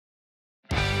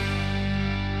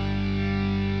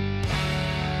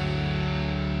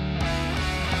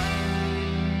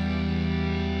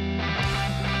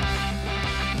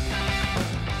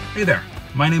Hey there,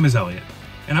 my name is Elliot,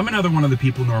 and I'm another one of the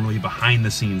people normally behind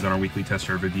the scenes on our weekly test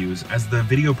drive reviews as the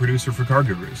video producer for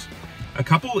CarGurus. A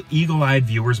couple eagle-eyed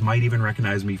viewers might even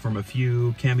recognize me from a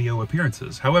few cameo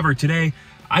appearances. However, today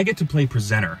I get to play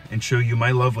presenter and show you my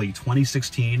lovely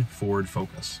 2016 Ford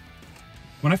Focus.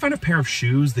 When I find a pair of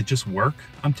shoes that just work,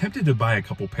 I'm tempted to buy a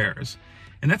couple pairs.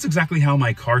 And that's exactly how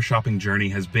my car shopping journey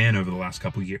has been over the last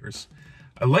couple years.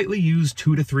 A lightly used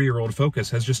 2 to 3 year old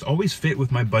Focus has just always fit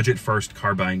with my budget-first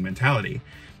car buying mentality.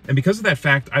 And because of that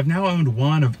fact, I've now owned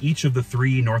one of each of the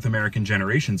 3 North American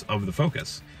generations of the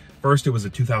Focus. First, it was a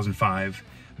 2005,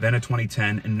 then a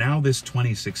 2010, and now this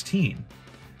 2016.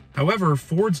 However,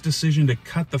 Ford's decision to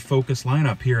cut the Focus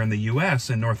lineup here in the US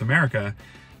and North America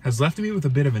has left me with a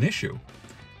bit of an issue.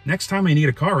 Next time I need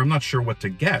a car, I'm not sure what to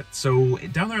get. So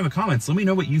down there in the comments, let me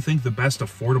know what you think the best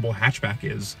affordable hatchback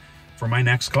is for my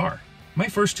next car. My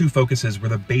first 2 Focuses were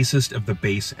the basest of the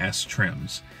base S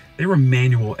trims. They were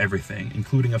manual everything,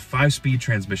 including a 5-speed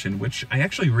transmission, which I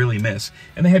actually really miss,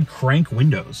 and they had crank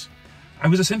windows. I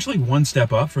was essentially one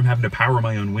step up from having to power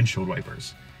my own windshield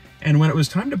wipers. And when it was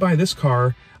time to buy this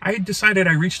car, I decided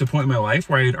I reached a point in my life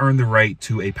where I had earned the right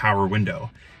to a power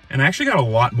window, and I actually got a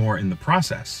lot more in the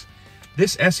process.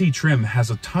 This SE trim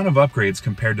has a ton of upgrades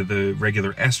compared to the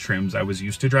regular S trims I was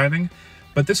used to driving,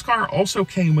 but this car also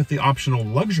came with the optional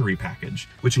luxury package,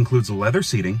 which includes leather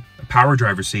seating, a power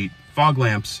driver's seat, fog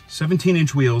lamps,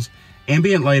 17-inch wheels,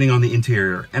 ambient lighting on the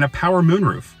interior, and a power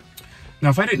moonroof.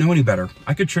 Now, if I didn't know any better,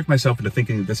 I could trick myself into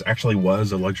thinking that this actually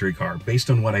was a luxury car based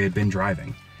on what I had been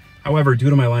driving. However, due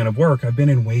to my line of work, I've been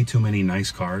in way too many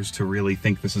nice cars to really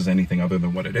think this is anything other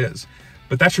than what it is.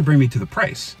 But that should bring me to the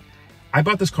price. I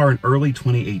bought this car in early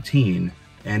 2018,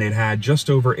 and it had just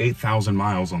over 8,000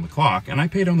 miles on the clock, and I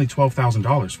paid only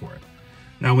 $12,000 for it.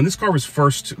 Now, when this car was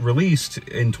first released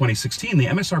in 2016, the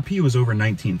MSRP was over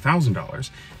 $19,000,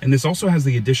 and this also has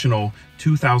the additional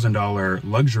 $2,000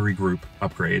 luxury group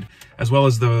upgrade, as well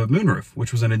as the moonroof,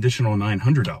 which was an additional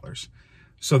 $900.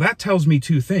 So that tells me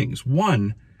 2 things.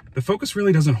 1, the Focus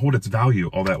really doesn't hold its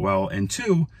value all that well, and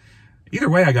 2, either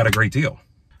way, I got a great deal.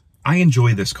 I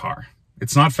enjoy this car.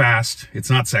 It's not fast,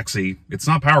 it's not sexy, it's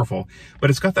not powerful,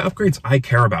 but it's got the upgrades I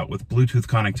care about with Bluetooth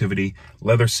connectivity,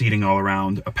 leather seating all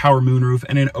around, a power moonroof,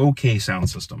 and an okay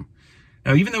sound system.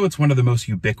 Now, even though it's one of the most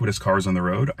ubiquitous cars on the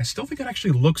road, I still think it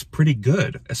actually looks pretty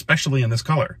good, especially in this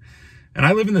color. And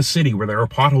I live in the city where there are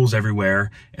potholes everywhere,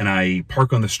 and I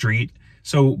park on the street,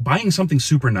 so buying something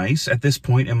super nice at this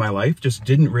point in my life just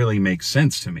didn't really make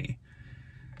sense to me.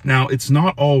 Now, it's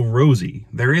not all rosy.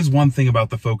 There is one thing about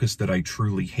the Focus that I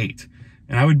truly hate.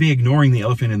 And I would be ignoring the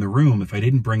elephant in the room if I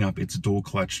didn't bring up its dual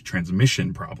clutch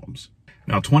transmission problems.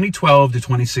 Now, 2012 to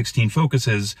 2016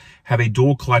 Focuses have a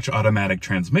dual clutch automatic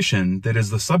transmission that is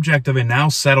the subject of a now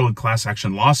settled class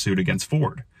action lawsuit against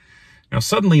Ford. Now,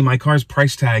 suddenly my car's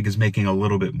price tag is making a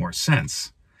little bit more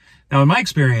sense. Now, in my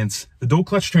experience, the dual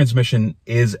clutch transmission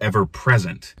is ever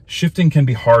present. Shifting can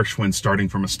be harsh when starting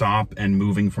from a stop and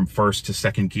moving from first to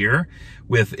second gear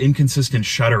with inconsistent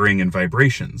shuddering and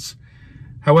vibrations.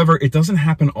 However, it doesn't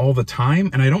happen all the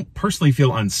time, and I don't personally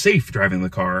feel unsafe driving the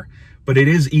car, but it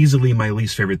is easily my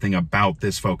least favorite thing about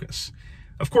this Focus.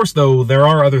 Of course, though, there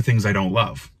are other things I don't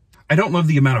love. I don't love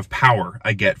the amount of power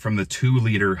I get from the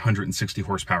 2-liter 160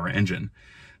 horsepower engine.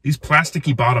 These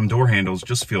plasticky bottom door handles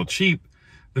just feel cheap.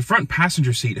 The front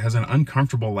passenger seat has an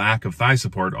uncomfortable lack of thigh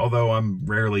support, although I'm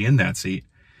rarely in that seat.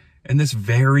 And this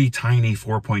very tiny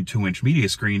 4.2-inch media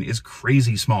screen is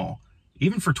crazy small,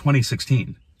 even for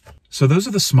 2016. So those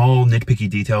are the small nitpicky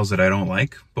details that I don't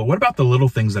like, but what about the little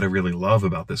things that I really love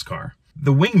about this car?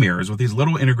 The wing mirrors with these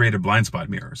little integrated blind spot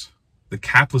mirrors, the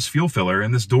capless fuel filler,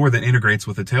 and this door that integrates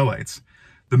with the taillights.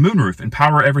 The moonroof and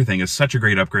power everything is such a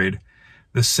great upgrade.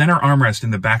 The center armrest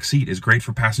in the back seat is great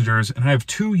for passengers, and I have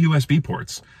 2 USB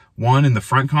ports, one in the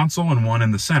front console and one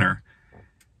in the center.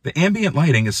 The ambient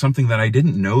lighting is something that I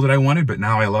didn't know that I wanted, but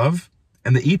now I love.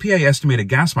 And the EPA estimated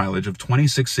gas mileage of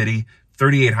 26 city,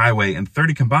 38 highway, and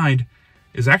 30 combined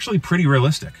is actually pretty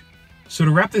realistic. So to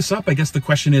wrap this up, I guess the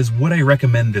question is, would I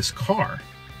recommend this car?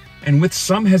 And with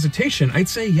some hesitation, I'd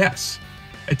say yes.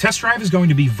 A test drive is going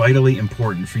to be vitally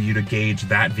important for you to gauge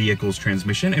that vehicle's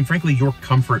transmission and frankly, your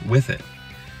comfort with it.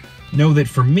 Know that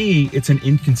for me, it's an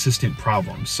inconsistent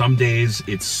problem. Some days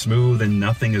it's smooth and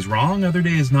nothing is wrong, other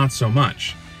days not so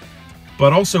much.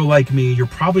 But also, like me, you're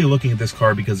probably looking at this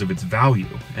car because of its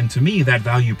value, and to me, that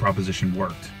value proposition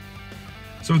worked.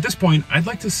 So at this point, I'd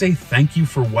like to say thank you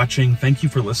for watching, thank you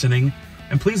for listening,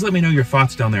 and please let me know your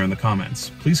thoughts down there in the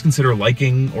comments. Please consider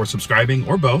liking or subscribing,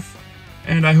 or both,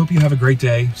 and I hope you have a great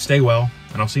day, stay well,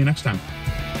 and I'll see you next time.